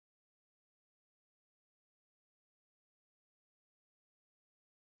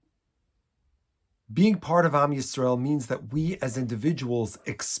Being part of Am Yisrael means that we as individuals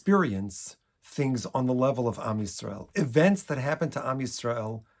experience things on the level of Am Yisrael. Events that happen to Am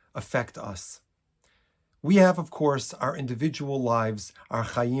Yisrael affect us. We have, of course, our individual lives, our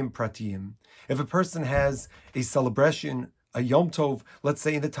chayim pratiyim. If a person has a celebration, a Yom Tov, let's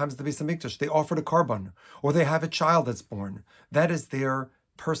say in the times of the Beis HaMikdash, they offered a korban, or they have a child that's born, that is their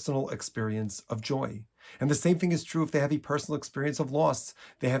personal experience of joy. And the same thing is true if they have a personal experience of loss.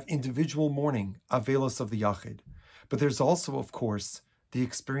 They have individual mourning, avelos of the yachid. But there's also, of course, the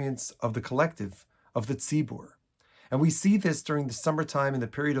experience of the collective, of the tzibur. And we see this during the summertime in the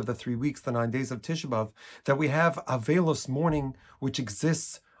period of the 3 weeks, the 9 days of Tisha B'Av, that we have avelos mourning, which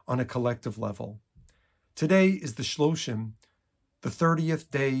exists on a collective level. Today is the Shloshim, the 30th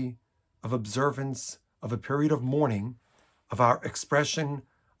day of observance of a period of mourning, of our expression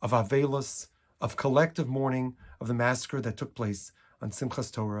of avelos, of collective mourning of the massacre that took place on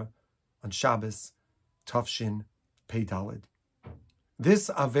Simchas Torah, on Shabbos, Tafshin, Pei Daled. This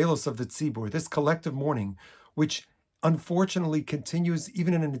avelos of the tzibur, this collective mourning, which unfortunately continues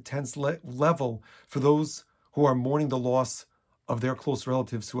even in an intense level for those who are mourning the loss of their close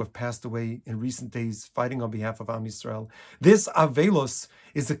relatives who have passed away in recent days fighting on behalf of Am Yisrael. This avelos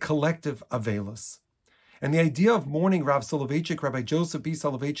is a collective avelos. And the idea of mourning, Rabbi Joseph B.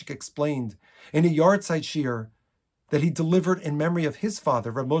 Soloveitchik explained in a yahrzeit shir that he delivered in memory of his father,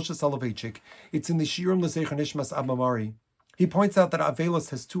 Rav Moshe Soloveitchik. It's in the Shirim L'Zecher Nishmas Ab Mamari. He points out that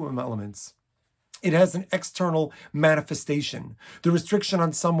avelos has two elements. It has an external manifestation, the restriction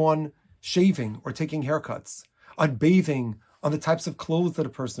on someone shaving or taking haircuts, on bathing, on the types of clothes that a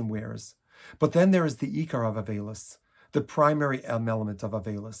person wears. But then there is the ikar of avelos, the primary element of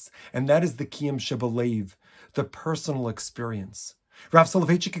avelos, and that is the kiyum shebalev, the personal experience. Rav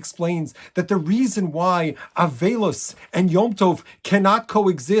Soloveitchik explains that the reason why avelos and Yom Tov cannot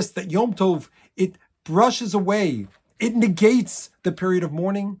coexist, that Yom Tov, it brushes away, it negates the period of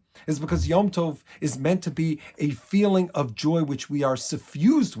mourning, is because Yom Tov is meant to be a feeling of joy which we are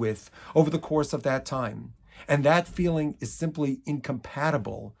suffused with over the course of that time. And that feeling is simply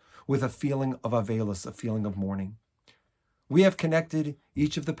incompatible with a feeling of avelos, a feeling of mourning. We have connected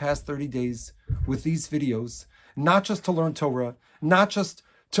each of the past 30 days with these videos, not just to learn Torah, not just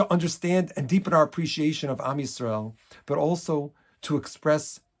to understand and deepen our appreciation of Am Yisrael, but also to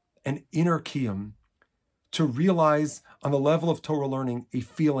express an inner kiyum, to realize on the level of Torah learning a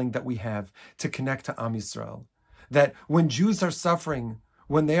feeling that we have to connect to Am Yisrael. That when Jews are suffering,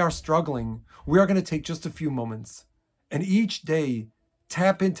 when they are struggling, we are going to take just a few moments and each day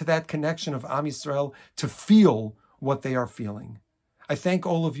tap into that connection of Am Yisrael to feel what they are feeling. I thank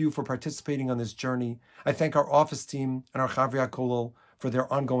all of you for participating on this journey. I thank our office team and our Chavrei HaKollel for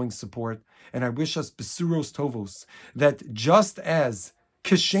their ongoing support. And I wish us besuros tovos, that just as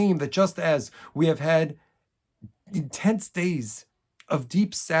kishem, that just as we have had intense days of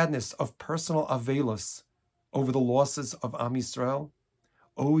deep sadness, of personal avelos over the losses of Am Yisrael,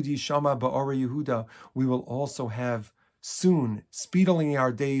 Od Yishama Ba'ara Yehuda, we will also have soon, speedily in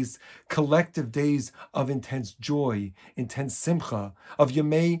our days, collective days of intense joy, intense simcha, of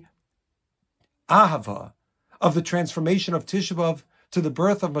Yemei Ahava, of the transformation of Tisha B'Av to the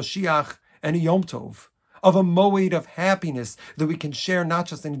birth of Mashiach and a Yom Tov, of a moed of happiness that we can share not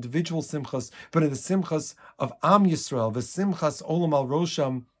just in individual simchas, but in the simchas of Am Yisrael, the simchas Olam al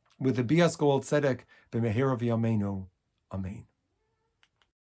Rosham, with the Bias Goel Tzedek, b'mehera v'yameinu. Amen.